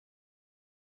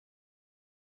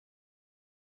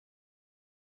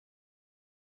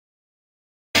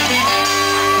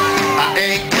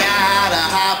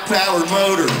powered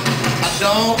motor. I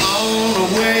don't own a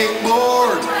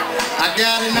wakeboard. I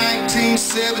got a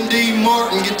 1970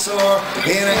 Martin guitar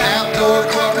and an outdoor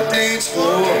carpet dance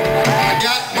floor. I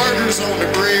got burgers on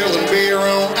the grill and beer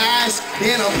on ice,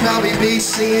 and I'll probably be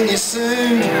seeing you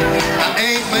soon. I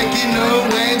ain't making no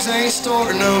waves, ain't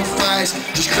starting no fights,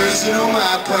 just cruising on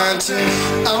my pontoon.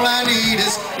 All I need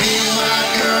is me and my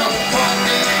girl, parked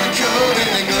in a cove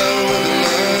in the glow of the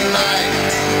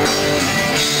moonlight,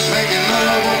 making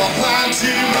love on my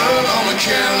pontoon boat on a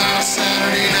Carolina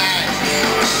Saturday night.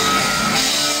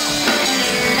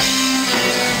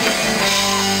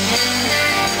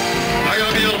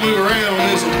 Move around on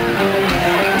this one.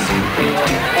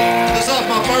 This is off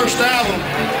my first album.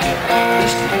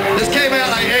 This came out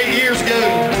like 8 years ago.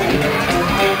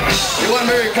 It wasn't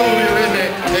very cool to be a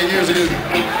redneck 8 years ago.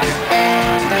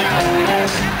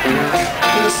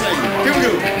 Let's see. Here we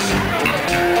go.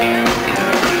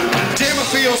 Damn, it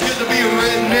feels good to be a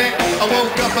redneck. I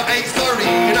woke up at 8:30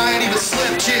 and I ain't even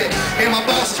slept yet. And my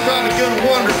boss is probably gonna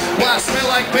wonder why I smell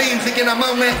like beans, thinking I'm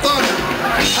on that thunder.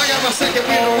 I got my second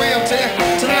wind around town.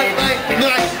 Tonight,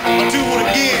 night, I'll do it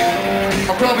again.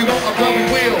 I probably won't, I probably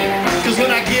will. Cause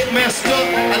when I get messed up,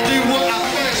 I do what I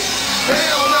think.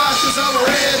 Hell no, cause I'm a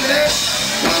redneck.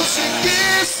 Once you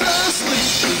get some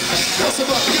sleep, what's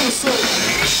about you sleep?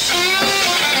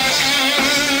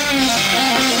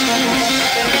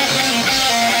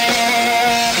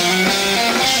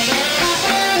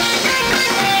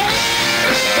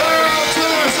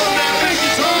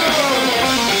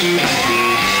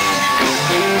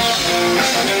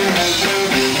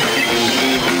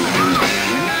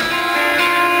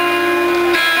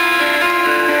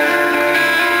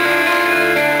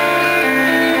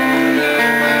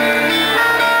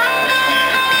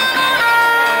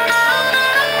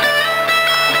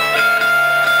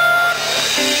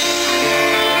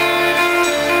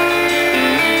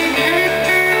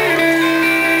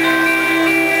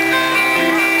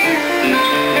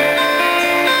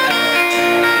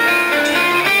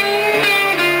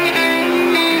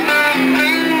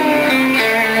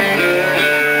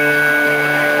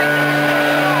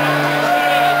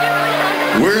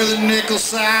 We're the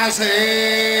nickel-sized hell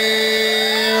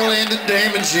and the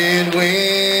damaging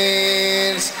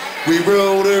winds. We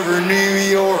rode over New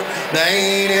York,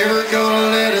 they ain't ever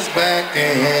gonna let us back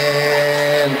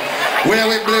in. Well,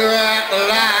 we blew out the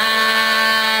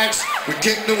lights, we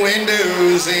kicked the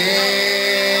windows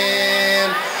in.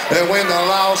 And when the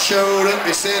law showed up,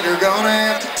 they said they're gonna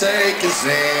have to take us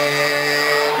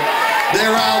in.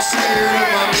 They're all scared of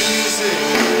my music,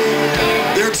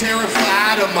 they're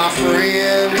terrified of my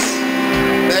friends.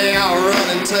 They all run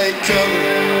and take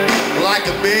cover like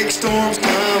a big storm's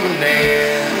coming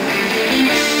in.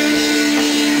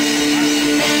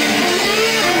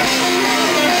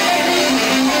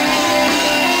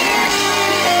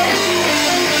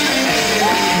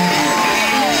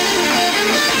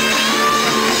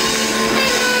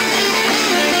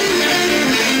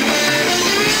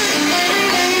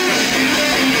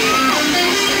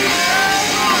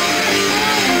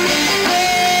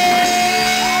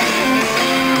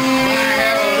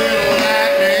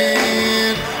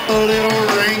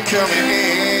 Coming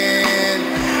in,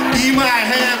 you might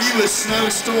have you a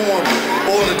snowstorm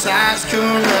or the tides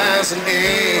come rising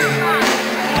in,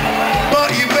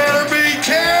 but you better be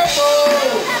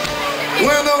careful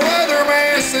when the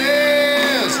weatherman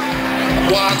says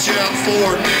watch out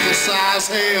for nickel-sized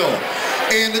hell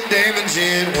and the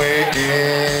damaging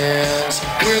winds.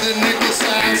 We're the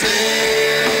nickel-sized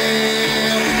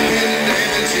hell and the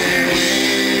damaging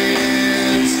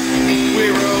winds. We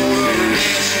roll over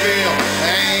Nashville,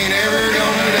 ain't ever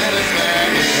gonna let us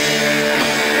back in.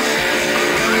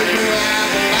 We blew out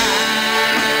the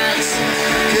lights,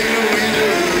 kick the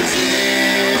windows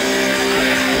in.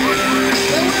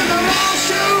 And when the law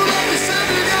showed up, we said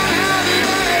they're gonna have to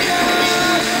back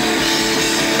us.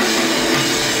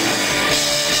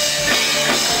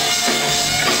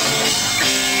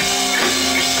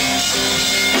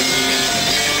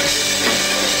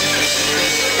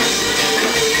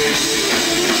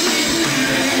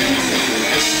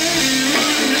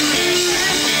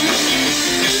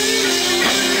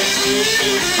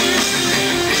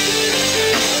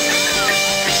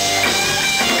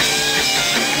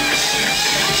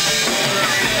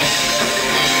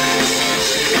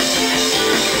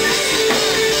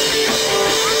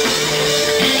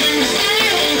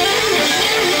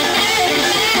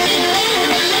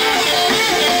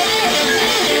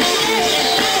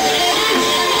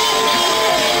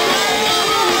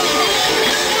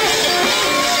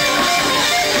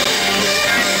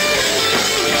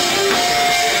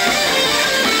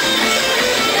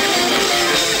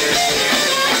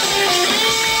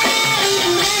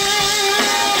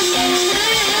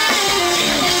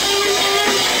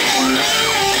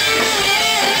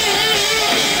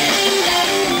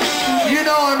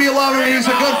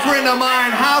 friend of mine,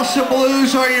 House of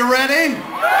Blues. Are you ready? Give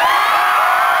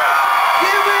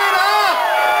it up!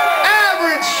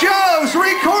 Average Joe's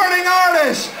recording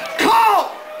artist, Colt!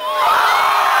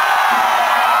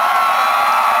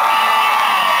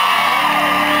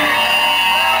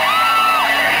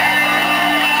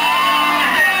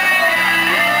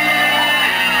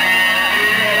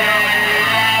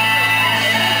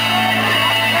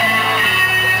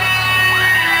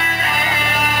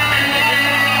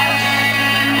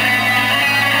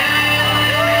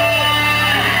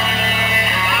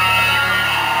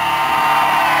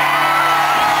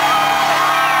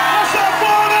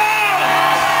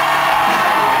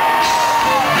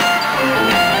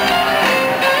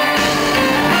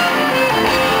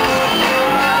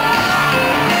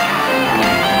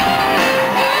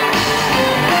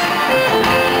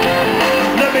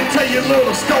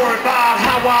 Little story about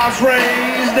how I was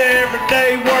raised.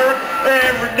 Everyday work,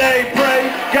 everyday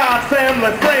pray. God,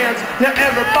 family, friends, now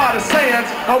everybody sends.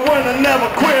 I wouldn't have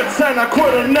never quit, and I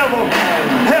could have never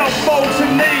helped folks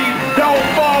in need. Don't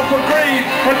fall for greed.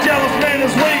 A jealous man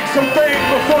is weak, so think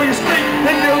before you speak.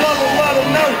 If you love them, let them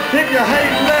know. If you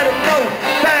hate, let them go.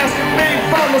 Fast and be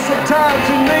famous, sometimes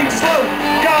you need slow.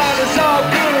 God is all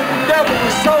good, the devil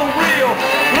is so real.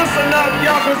 Listen up,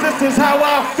 y'all, cause this is how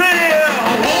I feel.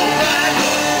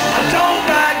 I don't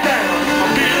back down.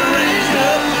 I'm being raised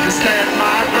up to stand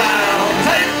my ground.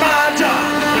 Take my job,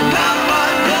 but not my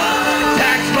gun.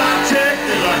 Tax my check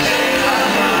till I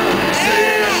can't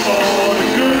say it for the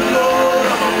good Lord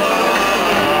of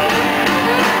love.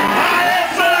 I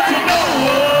answer to no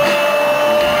one.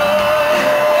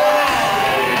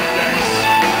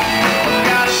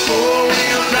 Got a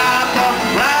four-wheel drive off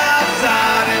the right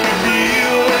side in the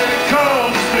deal when it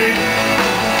comes to me.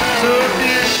 So if you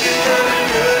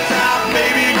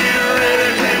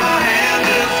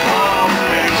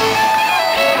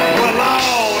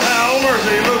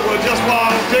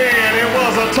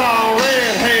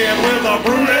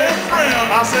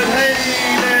I said, hey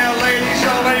there, ladies,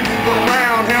 y'all ain't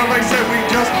around here. They said we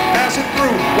just pass it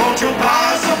through. Won't you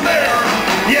buy some beer?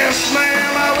 Yes,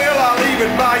 ma'am, I will. I'll even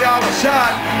buy y'all a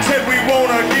shot. Said we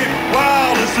wanna get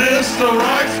wild. Is this the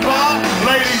right spot?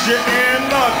 Ladies, you're in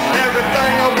luck.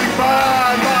 Everything will be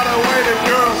fine. By the way, the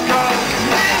girls come.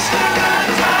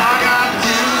 I got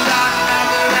two shots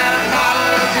after that. A bottle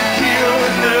of tequila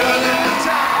with nothing to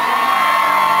top.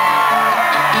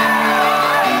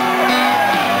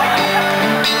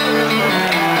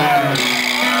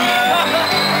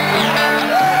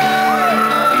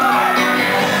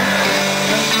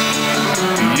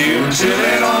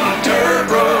 Chillin' on a dirt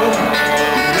road,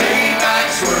 laid back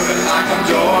swerving like I'm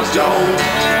George Jones.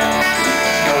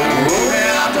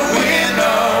 Rolling out the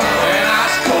window, and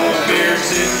ice cold beer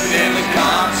sitting in the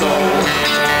console.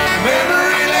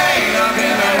 Memory lane up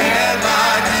in the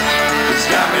headlights, it's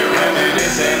got me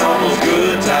reminiscing on those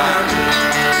good times.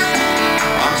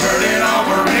 I'm turning off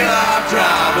a real life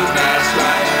drive, but that's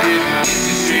right, getting in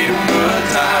the street of good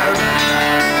times.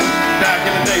 Back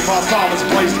in the day, Paul Thomas, a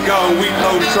place to go. We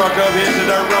load the truck up, hit the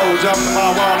dirt road, jump the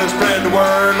high wall and spread the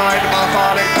word. Night to my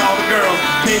father, call the girls.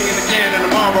 King in the can and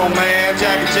the Marlboro man.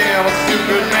 Jack and Jam was a super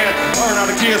good man. Learn how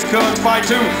to kiss, cuts, fight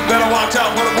too. Better watch out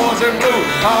for the boys in blue.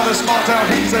 All this small town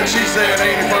he said, she said.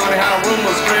 Ain't it funny how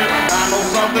rumors spread? I know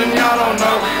something y'all don't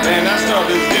know. Man, that stuff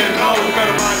is getting old.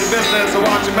 Better mind your business and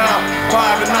watch your mouth.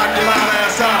 Five to knock your loud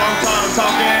ass out. I'm tired of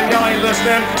talking, y'all ain't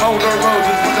listening. Old dirt roads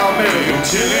is what y'all been. You're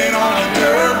chilling on a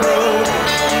dirt road.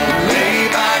 Lay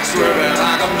back swerving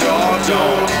like I'm George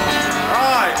Jones.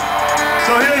 Alright,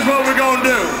 so here's what we're gonna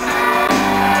do.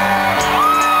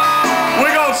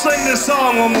 We're gonna sing this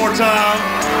song one more time.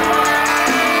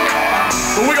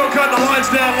 But we're gonna cut the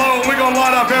lights down low and we're gonna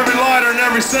light up every lighter and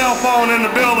every cell phone in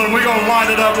the building. We're gonna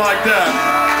light it up like that.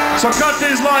 So cut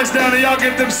these lights down and y'all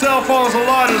get them cell phones and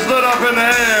lighters lit up in the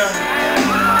air.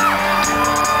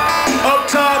 Up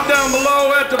top, down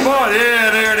below, at the bar.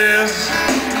 Yeah, there it is.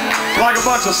 Like a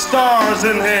bunch of stars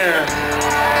in here.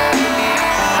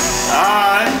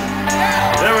 Alright.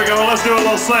 There we go. Let's do a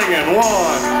little singing.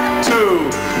 1,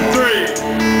 2, 3.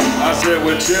 I said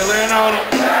we're chilling on a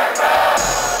dirt road.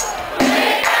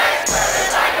 Late night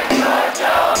swerving like a George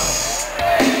Jones.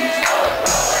 Smoke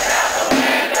rolling out the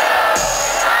window.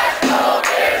 Ice cold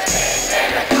beer sitting in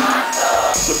the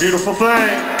console. It's a beautiful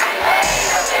thing.